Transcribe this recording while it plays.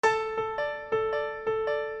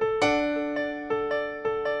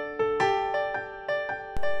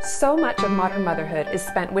So much of modern motherhood is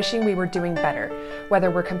spent wishing we were doing better, whether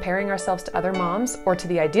we're comparing ourselves to other moms or to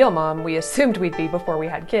the ideal mom we assumed we'd be before we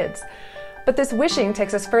had kids. But this wishing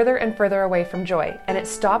takes us further and further away from joy, and it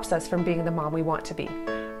stops us from being the mom we want to be.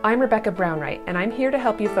 I'm Rebecca Brownwright, and I'm here to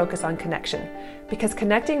help you focus on connection, because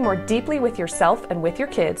connecting more deeply with yourself and with your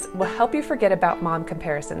kids will help you forget about mom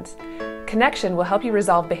comparisons. Connection will help you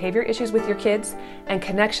resolve behavior issues with your kids, and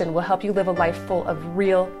connection will help you live a life full of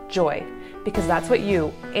real joy, because that's what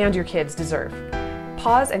you and your kids deserve.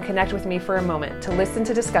 Pause and connect with me for a moment to listen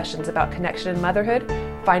to discussions about connection in motherhood,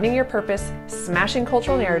 finding your purpose, smashing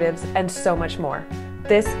cultural narratives, and so much more.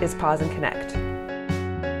 This is Pause and Connect.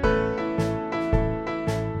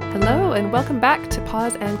 Hello, and welcome back to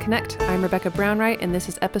Pause and Connect. I'm Rebecca Brownwright, and this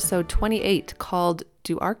is episode 28 called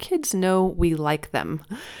Do Our Kids Know We Like Them?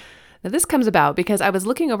 Now, this comes about because I was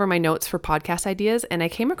looking over my notes for podcast ideas, and I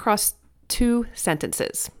came across two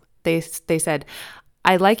sentences. They said,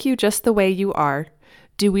 I like you just the way you are.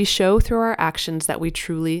 Do we show through our actions that we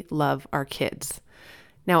truly love our kids?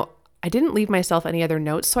 Now, I didn't leave myself any other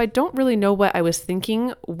notes, so I don't really know what I was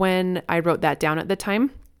thinking when I wrote that down at the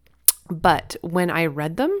time. But when I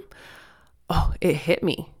read them, it hit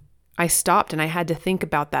me. I stopped and I had to think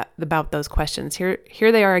about those questions. Here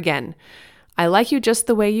they are again. I like you just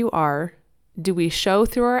the way you are. Do we show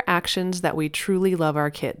through our actions that we truly love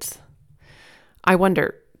our kids? I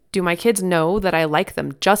wonder, do my kids know that I like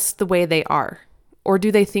them just the way they are? Or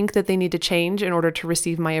do they think that they need to change in order to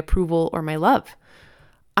receive my approval or my love?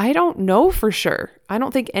 I don't know for sure. I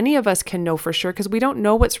don't think any of us can know for sure because we don't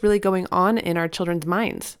know what's really going on in our children's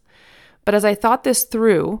minds. But as I thought this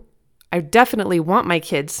through, I definitely want my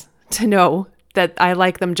kids to know that I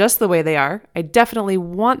like them just the way they are. I definitely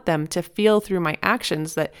want them to feel through my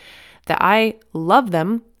actions that I love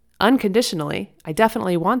them unconditionally. I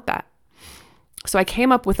definitely want that. So I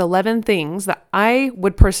came up with 11 things that I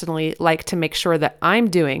would personally like to make sure that I'm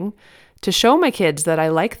doing to show my kids that I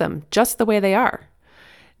like them just the way they are.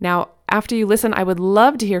 Now, after you listen, I would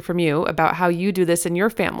love to hear from you about how you do this in your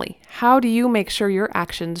family. How do you make sure your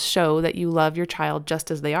actions show that you love your child just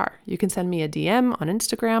as they are? You can send me a DM on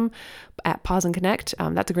Instagram at Pause and Connect.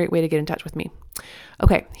 That's a great way to get in touch with me.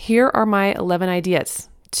 Okay, here are my 11 ideas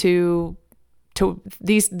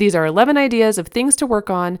these are 11 ideas of things to work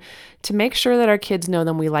on to make sure that our kids know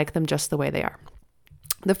them we like them just the way they are.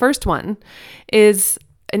 The first one is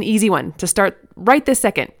an easy one to start right this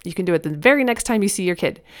second. You can do it the very next time you see your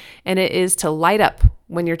kid. And it is to light up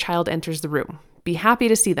when your child enters the room. Be happy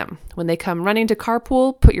to see them. When they come running to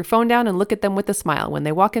carpool, put your phone down and look at them with a smile. When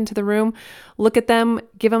they walk into the room, look at them,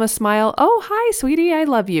 give them a smile. Oh, hi, sweetie, I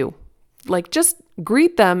love you. Just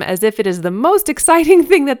greet them as if it is the most exciting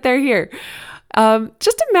thing that they're here.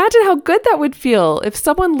 Just imagine how good that would feel. If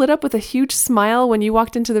someone lit up with a huge smile when you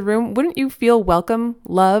walked into the room, wouldn't you feel welcome,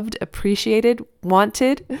 loved, appreciated,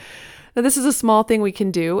 wanted? Now, this is a small thing we can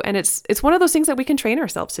do, and it's one of those things that we can train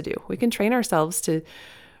ourselves to do. We can train ourselves to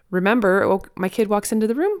remember, my kid walks into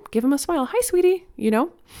the room, give him a smile. Hi, sweetie,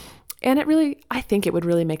 And I think it would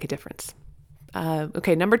really make a difference.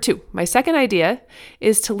 Okay, number 2, my second idea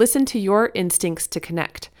is to listen to your instincts to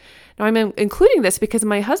connect. Now, I'm including this because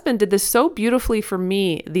my husband did this so beautifully for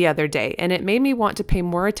me the other day, and it made me want to pay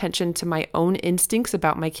more attention to my own instincts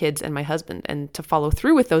about my kids and my husband and to follow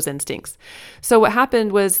through with those instincts. So what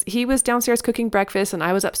happened was he was downstairs cooking breakfast and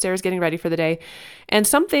I was upstairs getting ready for the day. And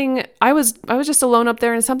I was just alone up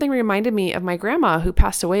there, and something reminded me of my grandma who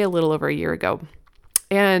passed away a little over a year ago.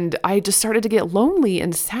 And I just started to get lonely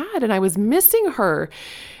and sad, and I was missing her.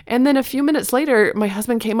 And then a few minutes later, my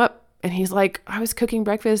husband came up and he's like, I was cooking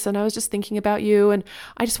breakfast and I was just thinking about you, and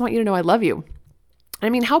I just want you to know I love you. I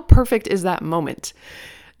mean, how perfect is that moment?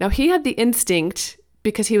 Now, he had the instinct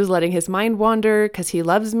because he was letting his mind wander because he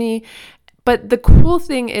loves me. But the cool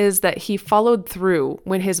thing is that he followed through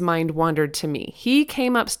when his mind wandered to me. He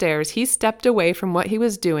came upstairs, he stepped away from what he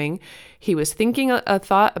was doing. He was thinking a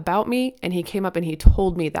thought about me, and he came up and he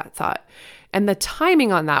told me that thought. And the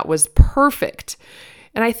timing on that was perfect.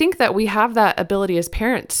 And I think that we have that ability as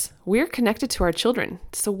parents. We're connected to our children.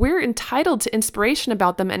 So we're entitled to inspiration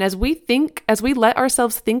about them. And as we let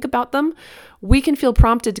ourselves think about them, we can feel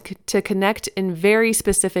prompted to connect in very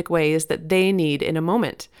specific ways that they need in a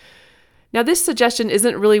moment. Now, this suggestion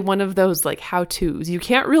isn't really one of those how-tos. You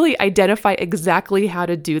can't really identify exactly how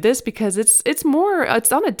to do this because it's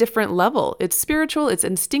on a different level. It's spiritual, it's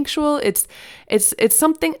instinctual, it's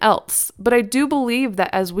something else. But I do believe that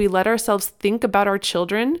as we let ourselves think about our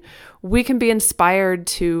children, we can be inspired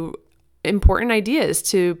to important ideas,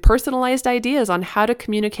 to personalized ideas on how to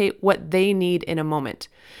communicate what they need in a moment.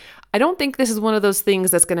 I don't think this is one of those things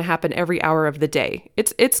that's going to happen every hour of the day.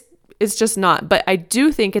 It's It's just not. But I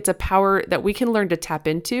do think it's a power that we can learn to tap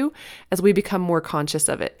into as we become more conscious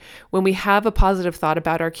of it. When we have a positive thought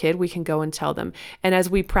about our kid, we can go and tell them. And as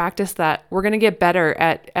we practice that, we're going to get better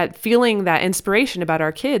at feeling that inspiration about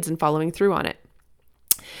our kids and following through on it.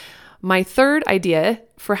 My third idea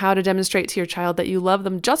for how to demonstrate to your child that you love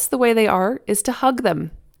them just the way they are is to hug them.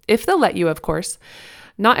 If they'll let you, of course.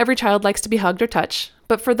 Not every child likes to be hugged or touched,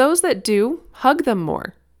 but for those that do, hug them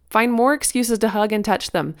more. Find more excuses to hug and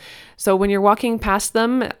touch them. So when you're walking past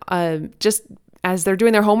them, just as they're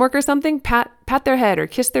doing their homework or something, pat their head or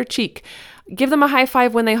kiss their cheek. Give them a high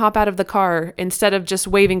five when they hop out of the car instead of just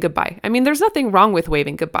waving goodbye. I mean, there's nothing wrong with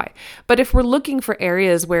waving goodbye. But if we're looking for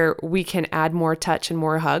areas where we can add more touch and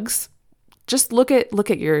more hugs, just look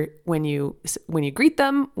at your when you greet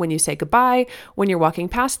them, when you say goodbye, when you're walking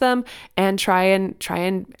past them, and try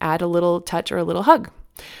and add a little touch or a little hug.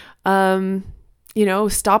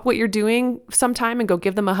 Stop what you're doing sometime and go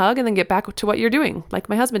give them a hug and then get back to what you're doing, like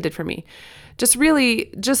my husband did for me.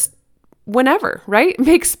 Just whenever, right?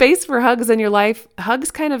 Make space for hugs in your life.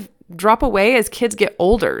 Hugs kind of drop away as kids get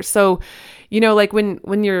older. So, like when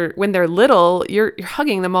they're little, you're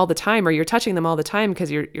hugging them all the time, or you're touching them all the time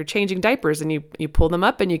because you're changing diapers and you pull them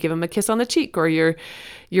up and you give them a kiss on the cheek, or you're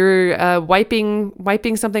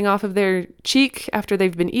wiping something off of their cheek after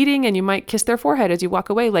they've been eating, and you might kiss their forehead as you walk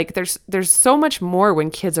away. Like there's so much more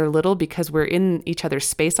when kids are little because we're in each other's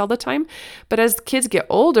space all the time. But as kids get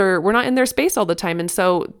older, we're not in their space all the time, and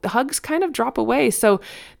so the hugs kind of drop away. So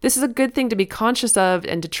this is a good thing to be conscious of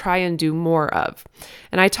and to try and do more of.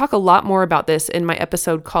 And I talk a lot more about this in my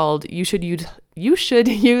episode called You Should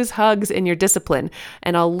Use Hugs in Your Discipline.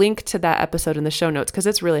 And I'll link to that episode in the show notes because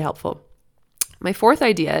it's really helpful. My fourth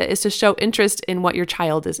idea is to show interest in what your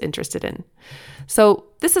child is interested in. So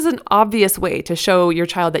this is an obvious way to show your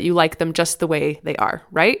child that you like them just the way they are,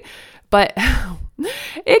 right? But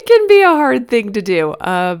it can be a hard thing to do.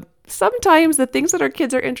 Sometimes the things that our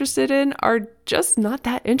kids are interested in are just not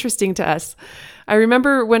that interesting to us. I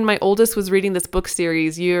remember when my oldest was reading this book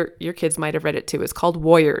series, your kids might have read it too. It's called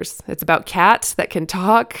Warriors. It's about cats that can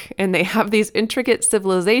talk, and they have these intricate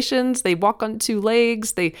civilizations. They walk on two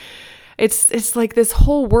legs. It's like this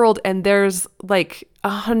whole world, and there's like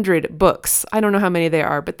 100 books. I don't know how many there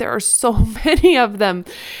are, but there are so many of them.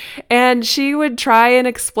 And she would try and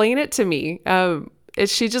explain it to me.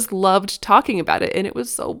 She just loved talking about it, and it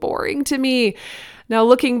was so boring to me. Now,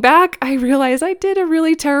 looking back, I realize I did a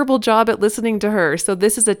really terrible job at listening to her. So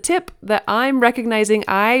this is a tip that I'm recognizing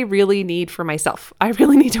I really need for myself. I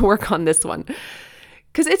really need to work on this one,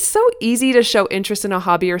 because it's so easy to show interest in a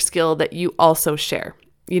hobby or skill that you also share.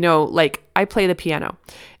 Like I play the piano.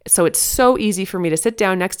 So it's so easy for me to sit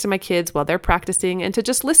down next to my kids while they're practicing and to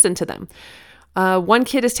just listen to them. One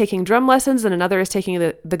kid is taking drum lessons and another is taking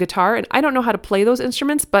the guitar. And I don't know how to play those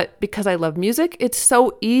instruments, but because I love music, it's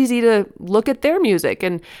so easy to look at their music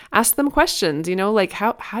and ask them questions, like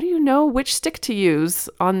how do you know which stick to use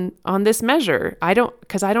on this measure?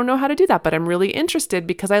 Because I don't know how to do that, but I'm really interested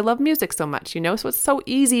because I love music so much, so it's so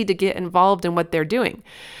easy to get involved in what they're doing.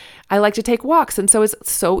 I like to take walks, and so it's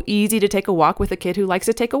so easy to take a walk with a kid who likes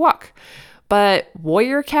to take a walk. But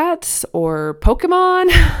warrior cats or Pokemon,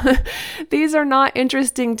 these are not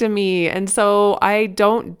interesting to me. And so I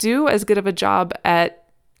don't do as good of a job at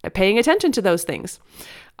paying attention to those things.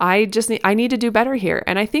 I need to do better here.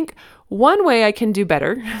 And I think one way I can do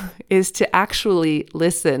better is to actually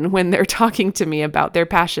listen when they're talking to me about their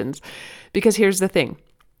passions. Because here's the thing.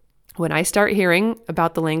 When I start hearing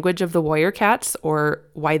about the language of the warrior cats, or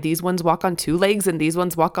why these ones walk on 2 legs and these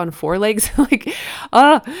ones walk on 4 legs,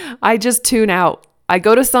 I just tune out. I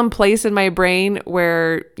go to some place in my brain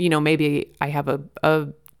where, maybe I have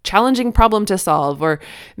a challenging problem to solve, or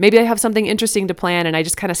maybe I have something interesting to plan, and I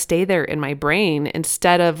just kind of stay there in my brain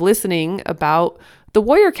instead of listening about the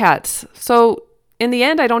warrior cats. So in the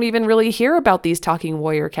end, I don't even really hear about these talking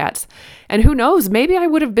warrior cats. And who knows, maybe I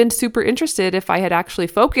would have been super interested if I had actually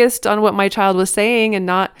focused on what my child was saying and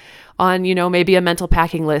not on, maybe a mental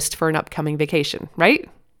packing list for an upcoming vacation, right?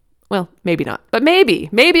 Well, maybe not, but maybe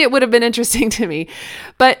it would have been interesting to me.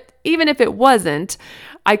 But even if it wasn't,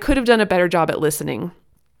 I could have done a better job at listening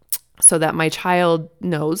so that my child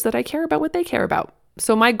knows that I care about what they care about.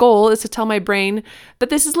 So my goal is to tell my brain that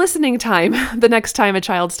this is listening time the next time a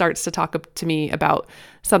child starts to talk to me about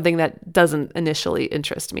something that doesn't initially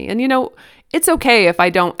interest me. And it's okay if I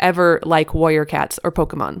don't ever like warrior cats or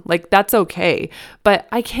Pokemon. Like, that's okay. But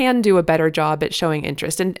I can do a better job at showing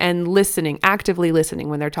interest and listening, actively listening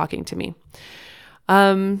when they're talking to me.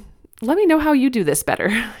 let me know how you do this better.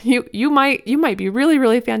 You might be really,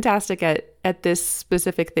 really fantastic at this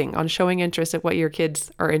specific thing, on showing interest at what your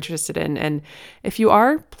kids are interested in. And if you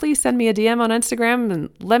are, please send me a DM on Instagram and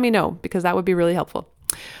let me know, because that would be really helpful.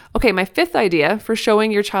 Okay, my fifth idea for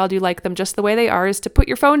showing your child you like them just the way they are is to put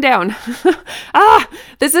your phone down.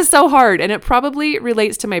 This is so hard. And it probably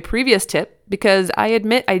relates to my previous tip, because I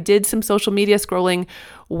admit I did some social media scrolling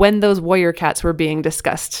when those warrior cats were being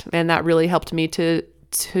discussed. And that really helped me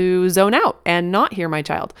to zone out and not hear my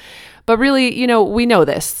child. But really, we know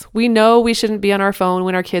this. We know we shouldn't be on our phone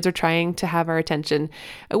when our kids are trying to have our attention.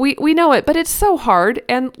 We know it, but it's so hard.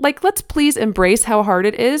 And let's please embrace how hard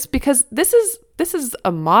it is, because this is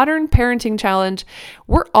a modern parenting challenge.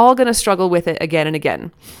 We're all going to struggle with it again and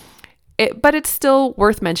again. But it's still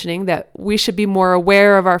worth mentioning that we should be more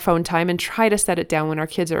aware of our phone time and try to set it down when our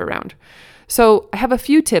kids are around. So I have a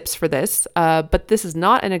few tips for this, but this is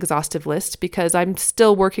not an exhaustive list, because I'm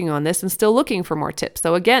still working on this and still looking for more tips.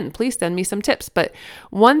 So again, please send me some tips. But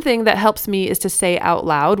one thing that helps me is to say out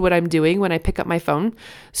loud what I'm doing when I pick up my phone.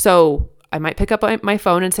 So I might pick up my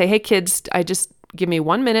phone and say, hey kids, give me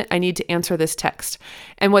 1 minute. I need to answer this text.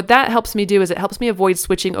 And what that helps me do is it helps me avoid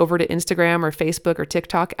switching over to Instagram or Facebook or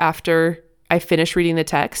TikTok after I finish reading the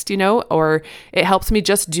text, or it helps me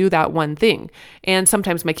just do that one thing. And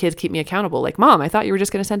sometimes my kids keep me accountable. Like, Mom, I thought you were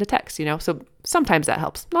just going to send a text, So sometimes that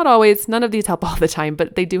helps. Not always. None of these help all the time,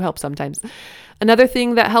 but they do help sometimes. Another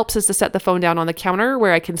thing that helps is to set the phone down on the counter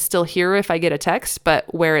where I can still hear if I get a text,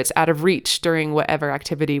 but where it's out of reach during whatever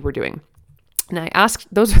activity we're doing. And I asked,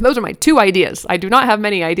 those are my 2 ideas. I do not have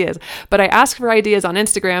many ideas, but I asked for ideas on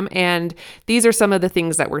Instagram, and these are some of the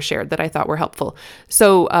things that were shared that I thought were helpful.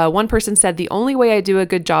 So one person said, the only way I do a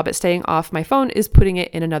good job at staying off my phone is putting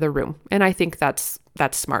it in another room. And I think that's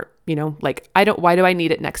smart. Why do I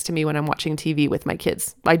need it next to me when I'm watching TV with my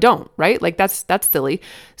kids? I don't, right? That's silly.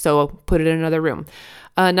 So I'll put it in another room.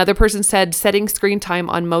 Another person said, setting screen time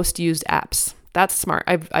on most used apps. That's smart.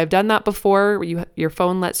 I've done that before. Your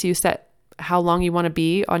phone lets you set how long you want to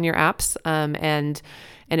be on your apps, and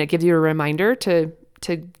it gives you a reminder to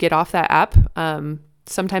get off that app.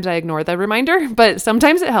 Sometimes I ignore the reminder, but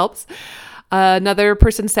sometimes it helps. Another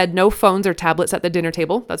person said no phones or tablets at the dinner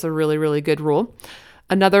table. That's a really, really good rule.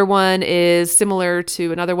 Another one is similar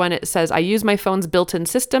to another one. It says, I use my phone's built-in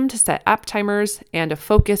system to set app timers and a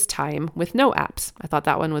focus time with no apps. I thought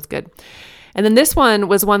that one was good. And then this one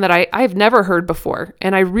was one that I've never heard before,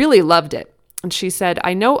 and I really loved it. And she said,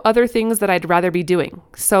 I know other things that I'd rather be doing.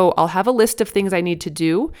 So I'll have a list of things I need to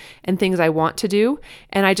do and things I want to do.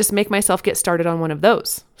 And I just make myself get started on one of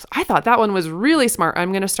those. So I thought that one was really smart.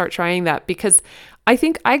 I'm going to start trying that, because I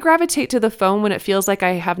think I gravitate to the phone when it feels like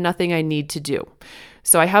I have nothing I need to do.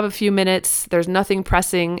 So I have a few minutes, there's nothing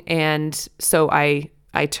pressing. And so I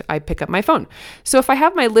pick up my phone. So if I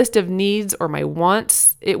have my list of needs or my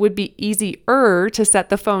wants, it would be easier to set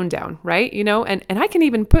the phone down, right? And I can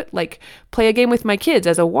even put play a game with my kids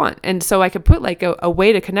as a want. And so I could put a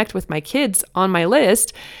way to connect with my kids on my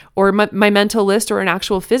list, or my mental list, or an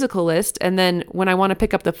actual physical list. And then when I want to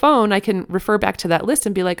pick up the phone, I can refer back to that list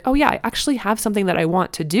and be like, oh yeah, I actually have something that I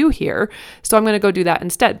want to do here. So I'm going to go do that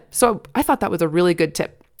instead. So I thought that was a really good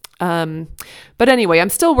tip. But anyway, I'm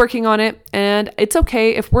still working on it, and it's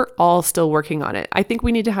okay if we're all still working on it. I think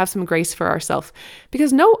we need to have some grace for ourselves,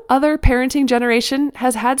 because no other parenting generation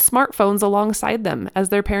has had smartphones alongside them as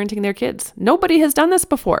they're parenting their kids. Nobody has done this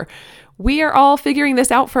before. We are all figuring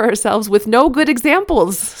this out for ourselves with no good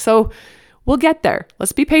examples. So we'll get there.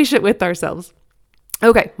 Let's be patient with ourselves.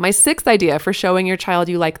 Okay, my 6th idea for showing your child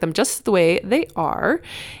you like them just the way they are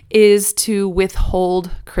is to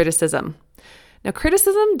withhold criticism. Now,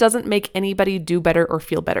 criticism doesn't make anybody do better or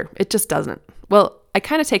feel better. It just doesn't. Well, I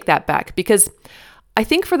kind of take that back, because I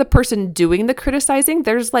think for the person doing the criticizing,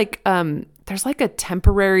 there's like a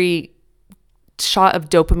temporary shot of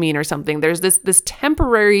dopamine or something. There's this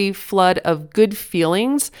temporary flood of good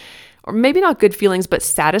feelings, or maybe not good feelings, but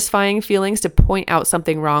satisfying feelings to point out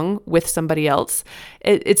something wrong with somebody else.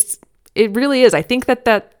 It really is. I think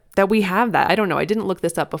that we have that. I don't know. I didn't look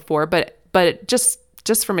this up before, but just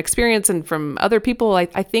from experience and from other people, I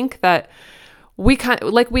think that we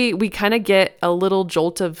kind of get a little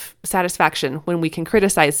jolt of satisfaction when we can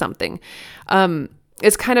criticize something.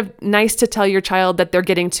 It's kind of nice to tell your child that they're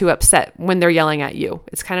getting too upset when they're yelling at you.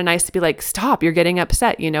 It's kind of nice to be like, stop, you're getting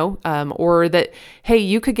upset, or that, hey,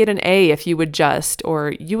 you could get an A if you would just,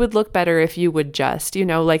 or you would look better if you would just,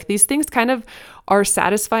 these things kind of are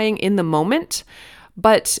satisfying in the moment,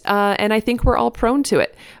 but, and I think we're all prone to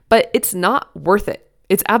it, but it's not worth it.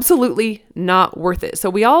 It's absolutely not worth it. So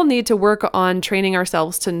we all need to work on training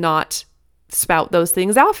ourselves to not spout those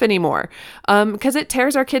things off anymore, because it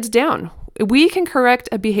tears our kids down. We can correct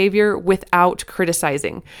a behavior without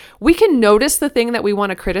criticizing. We can notice the thing that we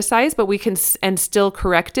want to criticize, but we can and still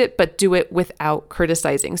correct it, but do it without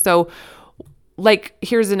criticizing. So like,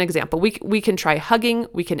 here's an example. We can try hugging.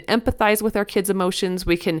 We can empathize with our kids' emotions.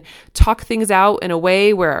 We can talk things out in a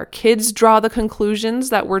way where our kids draw the conclusions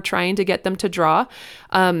that we're trying to get them to draw.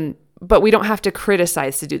 But we don't have to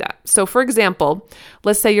criticize to do that. So for example,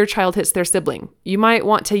 let's say your child hits their sibling. You might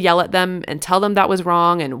want to yell at them and tell them that was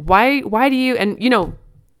wrong. And why do you, and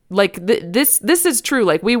like this is true.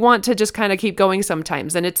 Like, we want to just kind of keep going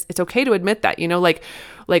sometimes. And it's okay to admit that,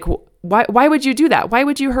 like why would you do that? Why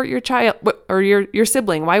would you hurt your child or your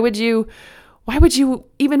sibling? Why would you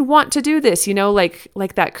even want to do this?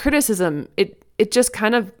 Like that criticism, it just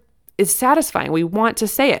kind of is satisfying. We want to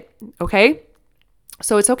say it. Okay.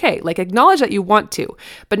 So it's okay. Like, acknowledge that you want to,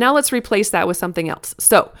 but now let's replace that with something else.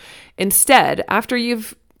 So instead, after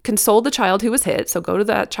you've consoled the child who was hit, so go to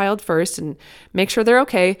that child first and make sure they're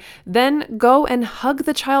okay, then go and hug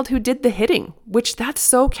the child who did the hitting, which that's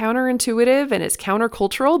so counterintuitive and it's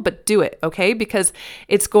countercultural, but do it, okay? Because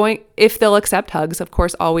if they'll accept hugs, of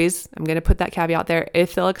course, always, I'm going to put that caveat there,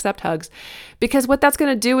 if they'll accept hugs, because what that's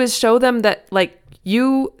going to do is show them that, like,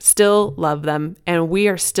 you still love them and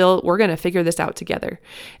we're going to figure this out together.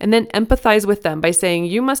 And then empathize with them by saying,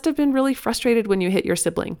 you must have been really frustrated when you hit your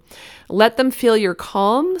sibling. Let them feel your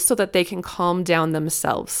calm so that they can calm down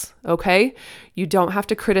themselves. Okay? You don't have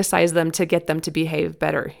to criticize them to get them to behave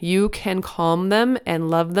better. You can calm them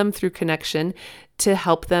and love them through connection to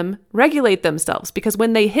help them regulate themselves, because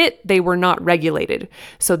when they hit, they were not regulated.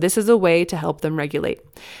 So this is a way to help them regulate.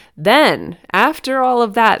 Then after all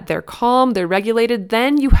of that, they're calm, they're regulated.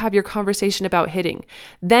 Then you have your conversation about hitting.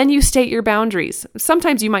 Then you state your boundaries.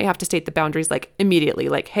 Sometimes you might have to state the boundaries like immediately,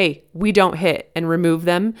 like, hey, we don't hit, and remove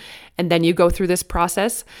them. And then you go through this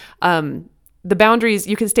process. The boundaries,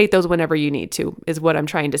 you can state those whenever you need to, is what I'm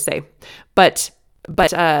trying to say. But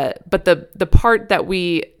the part that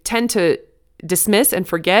we tend to dismiss and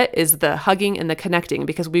forget is the hugging and the connecting,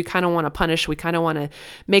 because we kind of want to punish. We kind of want to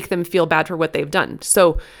make them feel bad for what they've done.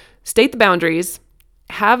 So state the boundaries,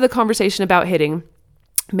 have the conversation about hitting,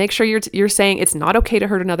 make sure you're saying it's not okay to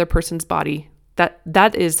hurt another person's body.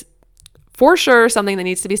 That is for sure something that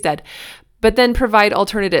needs to be said, but then provide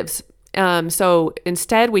alternatives. So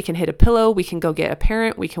instead we can hit a pillow, we can go get a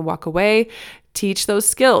parent, we can walk away, teach those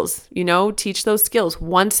skills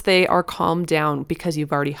once they are calmed down, because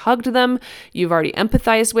you've already hugged them, you've already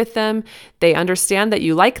empathized with them, they understand that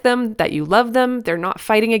you like them, that you love them, they're not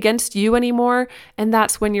fighting against you anymore, and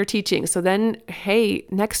that's when you're teaching. So then, hey,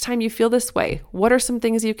 next time you feel this way, what are some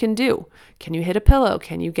things you can do? Can you hit a pillow?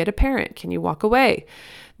 Can you get a parent? Can you walk away?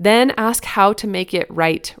 Then ask how to make it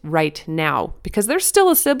right now, because there's still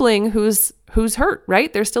a sibling who's hurt,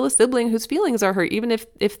 right? There's still a sibling whose feelings are hurt. Even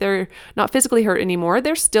if they're not physically hurt anymore,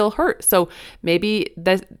 they're still hurt. So maybe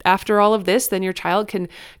after all of this, then your child can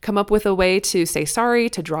come up with a way to say sorry,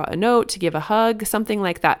 to draw a note, to give a hug, something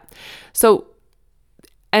like that. So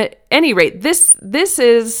at any rate, this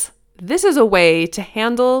is a way to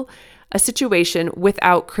handle a situation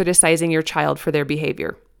without criticizing your child for their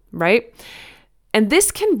behavior, right? And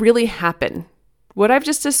this can really happen. What I've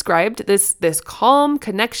just described, this calm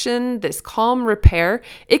connection, this calm repair,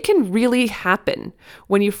 it can really happen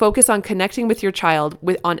when you focus on connecting with your child,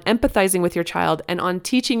 on empathizing with your child, and on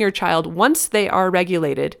teaching your child once they are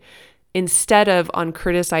regulated, instead of on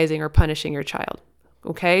criticizing or punishing your child.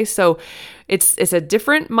 Okay, so it's a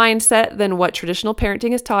different mindset than what traditional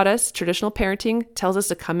parenting has taught us. Traditional parenting tells us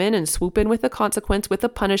to come in and swoop in with a consequence, with a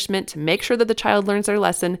punishment, to make sure that the child learns their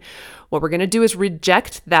lesson. What we're going to do is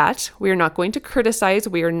reject that. We are not going to criticize.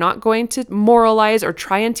 We are not going to moralize or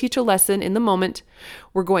try and teach a lesson in the moment.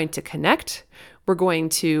 We're going to connect. We're going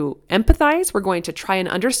to empathize. We're going to try and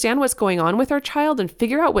understand what's going on with our child and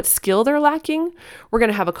figure out what skill they're lacking. We're going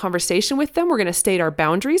to have a conversation with them. We're going to state our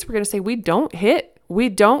boundaries. We're going to say, we don't hit. We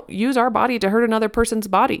don't use our body to hurt another person's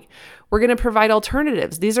body. We're going to provide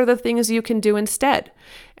alternatives. These are the things you can do instead.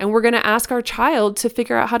 And we're going to ask our child to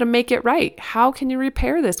figure out how to make it right. How can you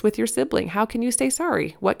repair this with your sibling? How can you say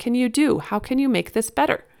sorry? What can you do? How can you make this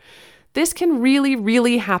better? This can really,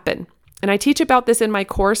 really happen. And I teach about this in my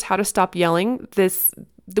course, How to Stop Yelling.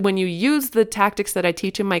 When you use the tactics that I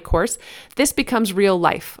teach in my course, this becomes real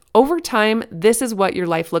life. Over time, this is what your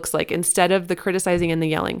life looks like instead of the criticizing and the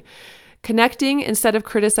yelling. Connecting instead of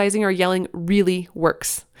criticizing or yelling really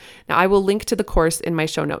works. Now, I will link to the course in my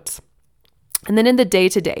show notes. And then in the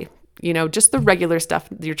day-to-day, just the regular stuff.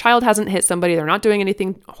 Your child hasn't hit somebody. They're not doing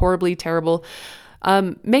anything horribly terrible.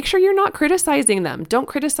 Make sure you're not criticizing them. Don't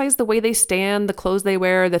criticize the way they stand, the clothes they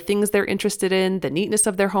wear, the things they're interested in, the neatness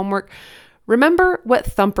of their homework. Remember what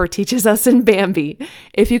Thumper teaches us in Bambi.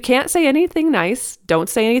 If you can't say anything nice, don't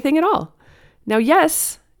say anything at all. Now,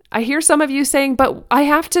 yes, I hear some of you saying, but I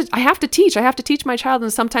have to teach my child.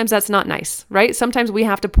 And sometimes that's not nice, right? Sometimes we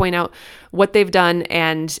have to point out what they've done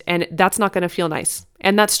and that's not going to feel nice.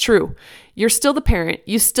 And that's true. You're still the parent.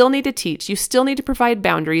 You still need to teach. You still need to provide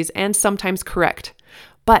boundaries and sometimes correct.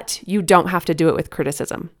 But you don't have to do it with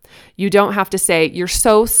criticism. You don't have to say, you're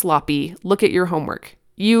so sloppy. Look at your homework.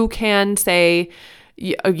 You can say,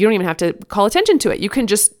 you don't even have to call attention to it. You can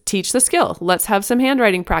just teach the skill. Let's have some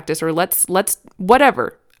handwriting practice, or let's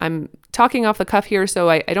whatever. I'm talking off the cuff here, so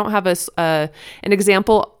I don't have an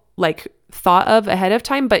example like thought of ahead of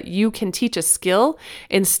time, but you can teach a skill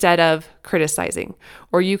instead of criticizing,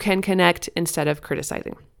 or you can connect instead of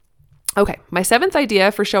criticizing. Okay, my 7th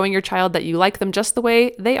idea for showing your child that you like them just the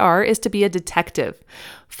way they are is to be a detective.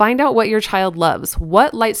 Find out what your child loves,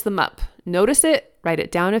 what lights them up. Notice it, write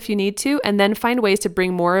it down if you need to, and then find ways to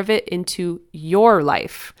bring more of it into your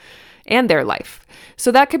life and their life.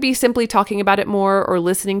 So that could be simply talking about it more or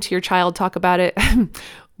listening to your child talk about it.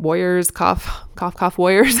 Warriors, cough, cough, cough,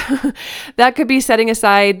 warriors. That could be setting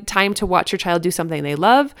aside time to watch your child do something they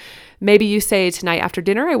love. Maybe you say, tonight after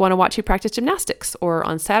dinner, I want to watch you practice gymnastics. Or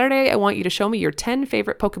on Saturday, I want you to show me your 10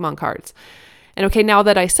 favorite Pokemon cards. And okay, now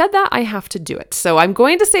that I said that, I have to do it. So I'm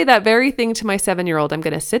going to say that very thing to my 7-year-old. I'm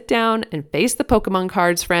going to sit down and face the Pokemon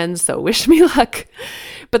cards, friends. So wish me luck.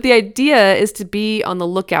 But the idea is to be on the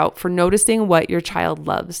lookout for noticing what your child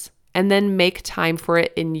loves and then make time for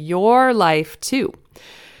it in your life too.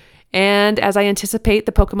 And as I anticipate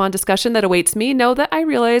the Pokemon discussion that awaits me, know that I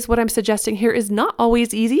realize what I'm suggesting here is not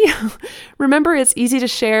always easy. Remember, it's easy to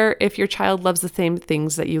share if your child loves the same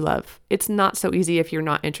things that you love. It's not so easy if you're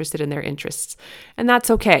not interested in their interests. And that's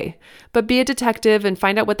okay. But be a detective and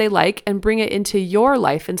find out what they like and bring it into your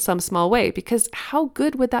life in some small way, because how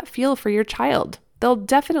good would that feel for your child? They'll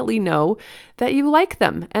definitely know that you like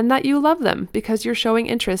them and that you love them because you're showing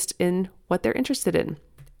interest in what they're interested in.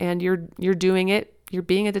 And you're doing it. You're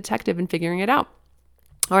being a detective and figuring it out.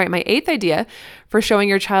 All right, my 8th idea for showing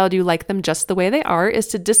your child you like them just the way they are is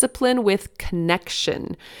to discipline with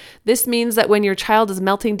connection. This means that when your child is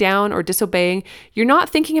melting down or disobeying, you're not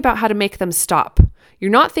thinking about how to make them stop.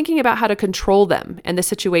 You're not thinking about how to control them and the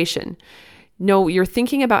situation. No, you're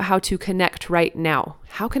thinking about how to connect right now.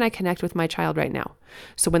 How can I connect with my child right now?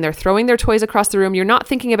 So when they're throwing their toys across the room, you're not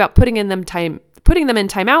thinking about putting them in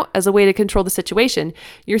timeout as a way to control the situation.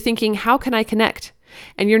 You're thinking, how can I connect?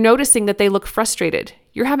 And you're noticing that they look frustrated.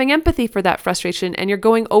 You're having empathy for that frustration, and you're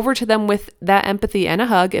going over to them with that empathy and a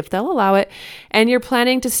hug if they'll allow it. And you're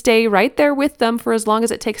planning to stay right there with them for as long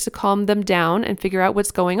as it takes to calm them down and figure out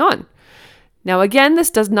what's going on. Now, again,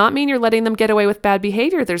 this does not mean you're letting them get away with bad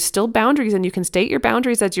behavior. There's still boundaries, and you can state your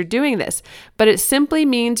boundaries as you're doing this. But it simply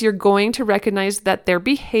means you're going to recognize that their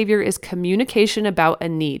behavior is communication about a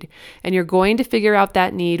need. And you're going to figure out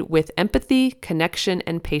that need with empathy, connection,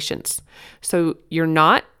 and patience. So you're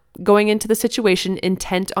not going into the situation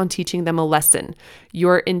intent on teaching them a lesson.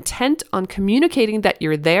 You're intent on communicating that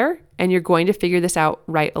you're there, and you're going to figure this out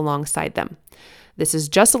right alongside them. This is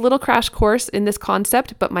just a little crash course in this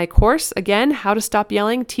concept, but my course, again, How to Stop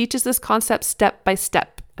Yelling, teaches this concept step by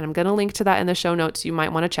step. And I'm going to link to that in the show notes. You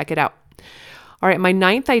might want to check it out. All right, my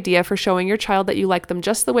 9th idea for showing your child that you like them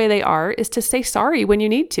just the way they are is to say sorry when you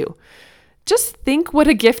need to. Just think what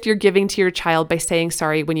a gift you're giving to your child by saying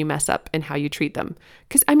sorry when you mess up and how you treat them.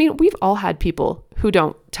 Because, we've all had people who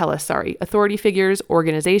don't tell us sorry. Authority figures,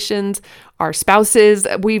 organizations, our spouses.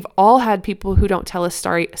 We've all had people who don't tell us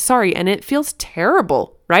sorry, and it feels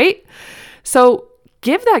terrible, right? So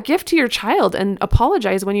give that gift to your child and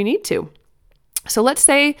apologize when you need to. So let's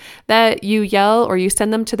say that you yell or you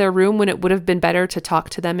send them to their room when it would have been better to talk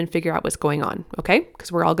to them and figure out what's going on, okay?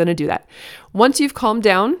 Because we're all going to do that. Once you've calmed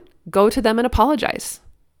down, go to them and apologize.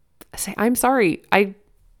 Say, I'm sorry.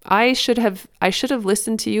 I should have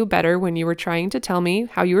listened to you better when you were trying to tell me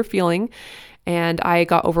how you were feeling, and I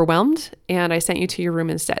got overwhelmed and I sent you to your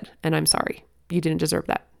room instead. And I'm sorry. You didn't deserve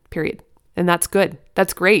that, period. And that's good.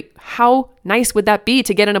 That's great. How nice would that be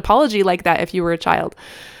to get an apology like that if you were a child?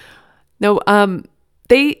 No,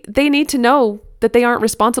 they need to know that they aren't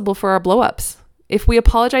responsible for our blow-ups. If we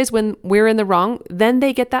apologize when we're in the wrong, then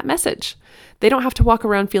they get that message. They don't have to walk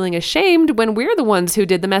around feeling ashamed when we're the ones who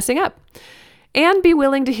did the messing up. And be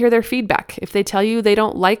willing to hear their feedback. If they tell you they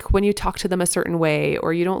don't like when you talk to them a certain way,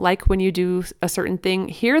 or you don't like when you do a certain thing,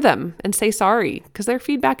 hear them and say sorry, because their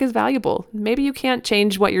feedback is valuable. Maybe you can't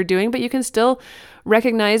change what you're doing, but you can still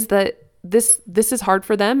recognize that this is hard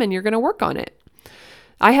for them and you're going to work on it.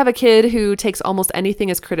 I have a kid who takes almost anything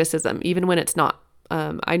as criticism, even when it's not.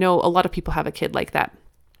 I know a lot of people have a kid like that.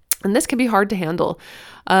 And this can be hard to handle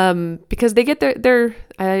because they get their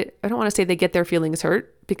I don't want to say they get their feelings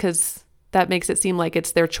hurt because that makes it seem like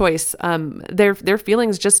it's their choice. Their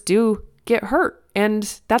feelings just do get hurt,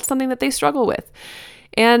 and that's something that they struggle with.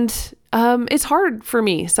 And it's hard for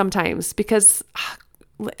me sometimes because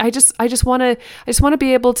I just want to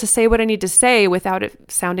be able to say what I need to say without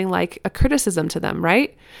it sounding like a criticism to them,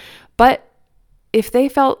 right? But if they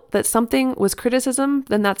felt that something was criticism,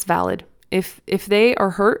 then that's valid. If they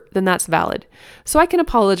are hurt, then that's valid. So I can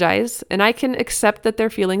apologize and I can accept that their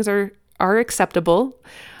feelings are acceptable.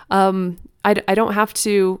 I don't have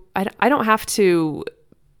to.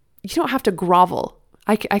 You don't have to grovel.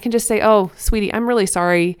 I can just say, "Oh, sweetie, I'm really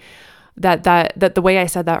sorry that the way I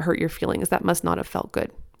said that hurt your feelings. That must not have felt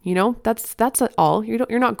good." You know, that's all.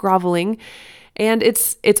 You're not groveling, and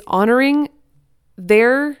it's honoring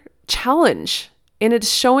their challenge, and it's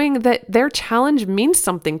showing that their challenge means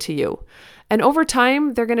something to you. And over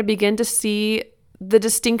time, they're going to begin to see the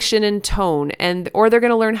distinction in tone, or they're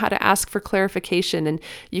going to learn how to ask for clarification, and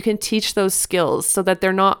you can teach those skills so that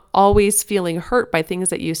they're not always feeling hurt by things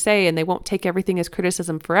that you say, and they won't take everything as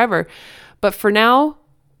criticism forever. But for now,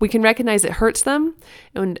 we can recognize it hurts them,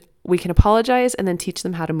 and we can apologize and then teach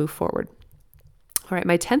them how to move forward. All right,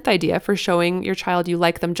 my 10th idea for showing your child you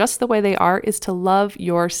like them just the way they are is to love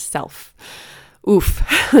yourself. Oof,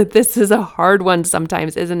 this is a hard one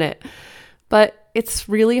sometimes, isn't it? But it's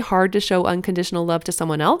really hard to show unconditional love to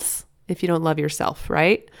someone else if you don't love yourself,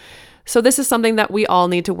 right? So this is something that we all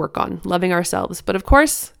need to work on, loving ourselves. But of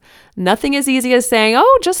course, nothing as easy as saying,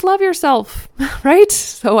 "Oh, just love yourself," right?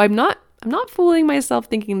 So I'm not fooling myself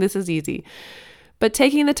thinking this is easy. But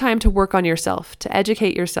taking the time to work on yourself, to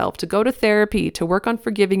educate yourself, to go to therapy, to work on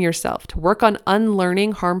forgiving yourself, to work on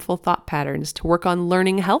unlearning harmful thought patterns, to work on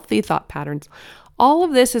learning healthy thought patterns. All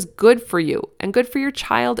of this is good for you and good for your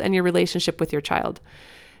child and your relationship with your child.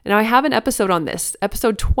 Now, I have an episode on this.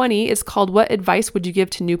 Episode 20 is called "What Advice Would You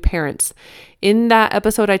Give to New Parents?" In that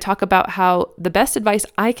episode, I talk about how the best advice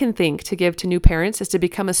I can think to give to new parents is to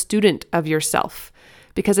become a student of yourself,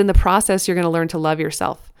 because in the process, you're going to learn to love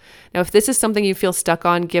yourself. Now, if this is something you feel stuck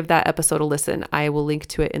on, give that episode a listen. I will link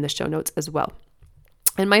to it in the show notes as well.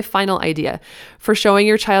 And my final idea for showing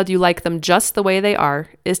your child you like them just the way they are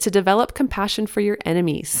is to develop compassion for your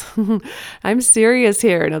enemies. I'm serious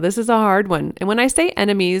here. Now, this is a hard one. And when I say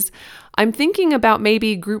enemies, I'm thinking about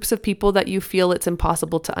maybe groups of people that you feel it's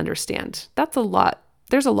impossible to understand. That's a lot.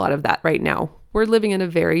 There's a lot of that right now. We're living in a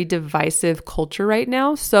very divisive culture right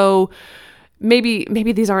now. So maybe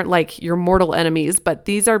these aren't like your mortal enemies, but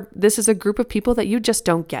this is a group of people that you just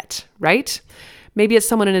don't get, right? Maybe it's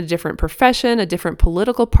someone in a different profession, a different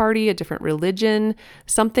political party, a different religion,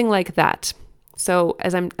 something like that. So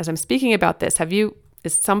as I'm speaking about this,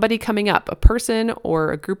 is somebody coming up, a person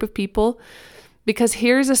or a group of people? Because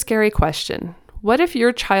here's a scary question. What if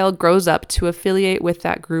your child grows up to affiliate with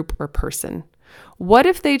that group or person? What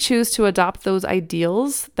if they choose to adopt those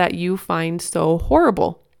ideals that you find so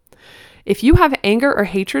horrible? If you have anger or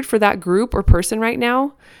hatred for that group or person right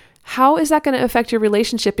now, how is that going to affect your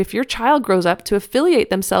relationship if your child grows up to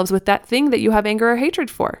affiliate themselves with that thing that you have anger or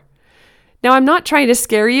hatred for? Now, I'm not trying to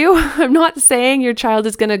scare you. I'm not saying your child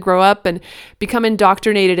is going to grow up and become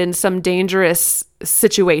indoctrinated in some dangerous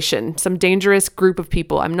situation, some dangerous group of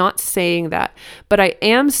people. I'm not saying that. But I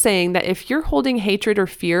am saying that if you're holding hatred or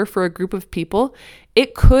fear for a group of people,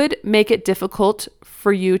 it could make it difficult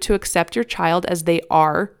for you to accept your child as they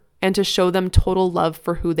are and to show them total love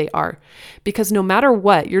for who they are. Because no matter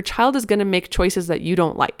what, your child is going to make choices that you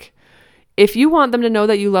don't like. If you want them to know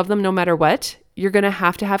that you love them no matter what, you're going to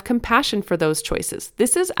have compassion for those choices.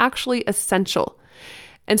 This is actually essential.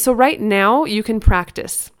 And so right now you can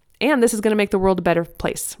practice, and this is going to make the world a better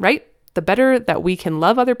place, right? The better that we can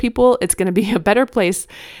love other people, it's going to be a better place.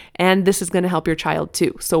 And this is going to help your child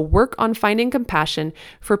too. So work on finding compassion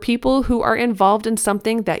for people who are involved in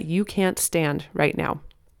something that you can't stand right now.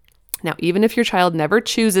 Now, even if your child never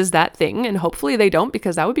chooses that thing, and hopefully they don't,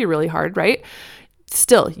 because that would be really hard, right?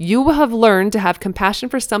 Still, you will have learned to have compassion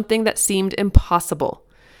for something that seemed impossible.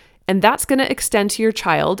 And that's going to extend to your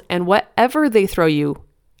child and whatever they throw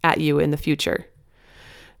at you in the future.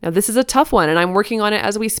 Now, this is a tough one, and I'm working on it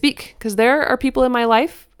as we speak, because there are people in my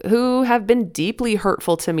life who have been deeply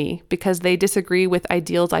hurtful to me because they disagree with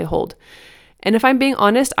ideals I hold. And if I'm being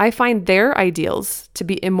honest, I find their ideals to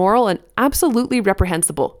be immoral and absolutely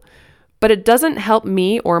reprehensible. But it doesn't help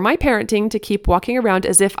me or my parenting to keep walking around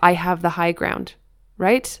as if I have the high ground,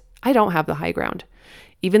 right? I don't have the high ground,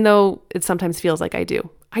 even though it sometimes feels like I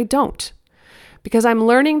do. I don't. because I'm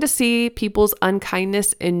learning to see people's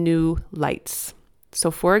unkindness in new lights.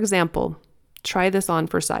 So for example, try this on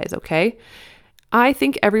for size, okay? I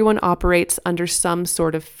think everyone operates under some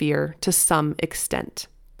sort of fear to some extent.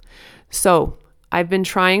 So I've been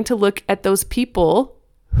trying to look at those people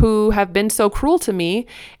who have been so cruel to me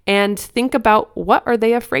and think about, what are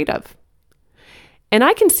they afraid of? And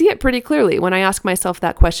I can see it pretty clearly when I ask myself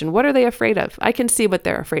that question. What are they afraid of? I can see what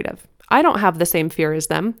they're afraid of. I don't have the same fear as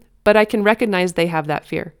them, but I can recognize they have that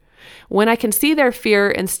fear. When I can see their fear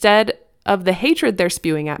instead of the hatred they're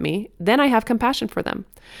spewing at me, then I have compassion for them.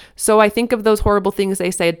 So I think of those horrible things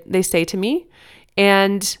they say to me,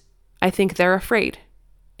 and I think they're afraid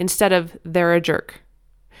instead of they're a jerk.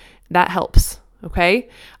 That helps, okay?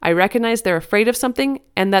 I recognize they're afraid of something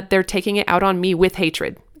and that they're taking it out on me with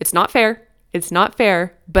hatred. It's not fair. It's not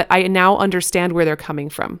fair, but I now understand where they're coming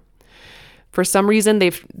from. For some reason,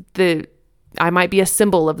 I might be a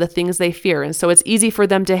symbol of the things they fear, and so it's easy for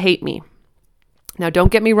them to hate me. Now,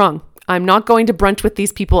 don't get me wrong. I'm not going to brunch with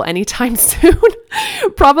these people anytime soon.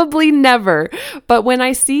 Probably never. But when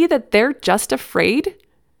I see that they're just afraid,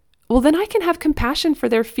 well, then I can have compassion for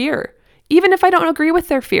their fear. Even if I don't agree with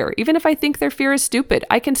their fear, even if I think their fear is stupid,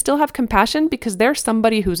 I can still have compassion because they're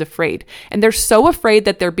somebody who's afraid. And they're so afraid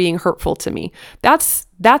that they're being hurtful to me. That's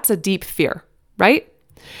a deep fear, right?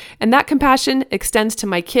 And that compassion extends to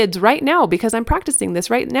my kids right now because I'm practicing this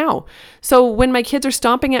right now. So when my kids are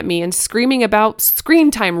stomping at me and screaming about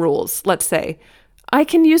screen time rules, let's say, I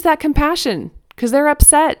can use that compassion because they're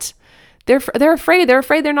upset. They're afraid. They're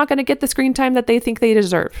afraid they're not going to get the screen time that they think they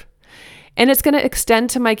deserve. And it's going to extend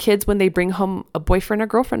to my kids when they bring home a boyfriend or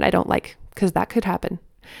girlfriend I don't like, because that could happen.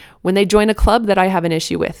 When they join a club that I have an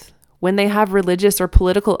issue with, when they have religious or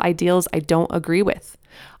political ideals I don't agree with,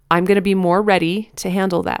 I'm going to be more ready to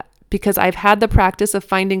handle that because I've had the practice of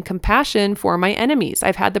finding compassion for my enemies.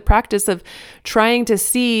 I've had the practice of trying to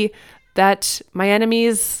see that my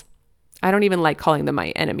enemies, I don't even like calling them my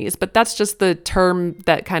enemies, but that's just the term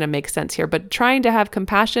that kind of makes sense here. But trying to have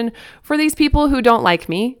compassion for these people who don't like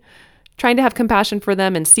me, trying to have compassion for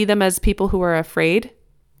them and see them as people who are afraid,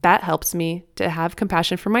 that helps me to have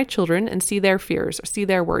compassion for my children and see their fears, or see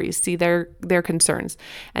their worries, see their concerns.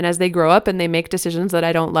 And as they grow up and they make decisions that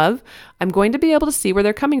I don't love, I'm going to be able to see where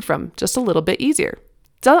they're coming from just a little bit easier.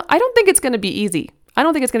 So I don't think it's going to be easy. I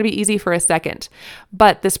don't think it's going to be easy for a second,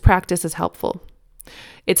 but this practice is helpful.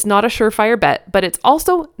 It's not a surefire bet, but it's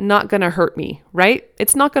also not going to hurt me, right?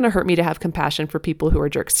 It's not going to hurt me to have compassion for people who are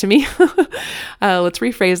jerks to me. Let's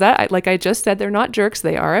rephrase that. Like I just said, they're not jerks.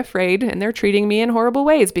 They are afraid and they're treating me in horrible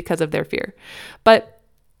ways because of their fear. But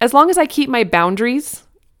as long as I keep my boundaries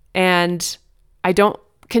and I don't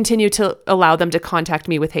continue to allow them to contact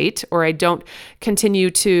me with hate, or I don't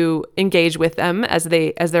continue to engage with them as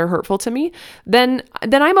they're hurtful to me, then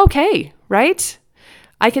I'm okay, right?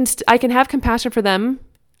 I can have compassion for them.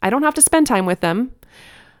 I don't have to spend time with them.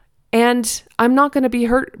 And I'm not going to be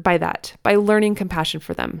hurt by that, by learning compassion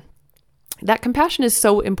for them. That compassion is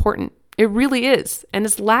so important. It really is. And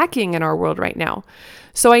it's lacking in our world right now.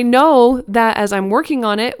 So I know that as I'm working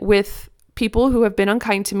on it with people who have been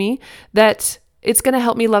unkind to me, that it's going to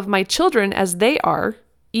help me love my children as they are,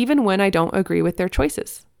 even when I don't agree with their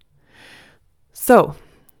choices. So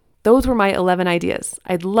those were my 11 ideas.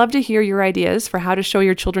 I'd love to hear your ideas for how to show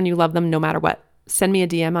your children you love them no matter what. Send me a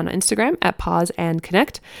DM on Instagram at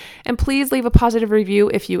pauseandconnect. And please leave a positive review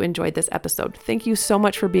if you enjoyed this episode. Thank you so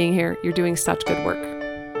much for being here. You're doing such good work.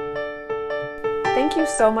 Thank you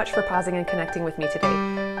so much for pausing and connecting with me today.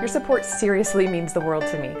 Your support seriously means the world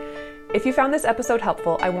to me. If you found this episode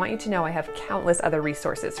helpful, I want you to know I have countless other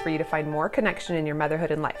resources for you to find more connection in your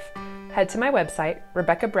motherhood and life. Head to my website,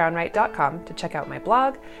 RebeccaBrownWright.com, to check out my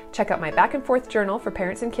blog, check out my back and forth journal for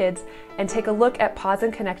parents and kids, and take a look at Pause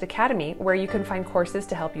and Connect Academy, where you can find courses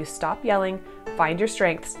to help you stop yelling, find your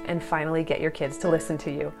strengths, and finally get your kids to listen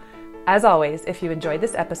to you. As always, if you enjoyed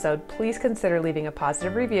this episode, please consider leaving a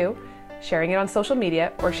positive review, sharing it on social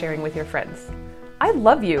media, or sharing with your friends. I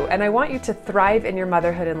love you, and I want you to thrive in your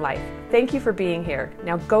motherhood and life. Thank you for being here.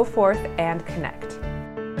 Now go forth and connect.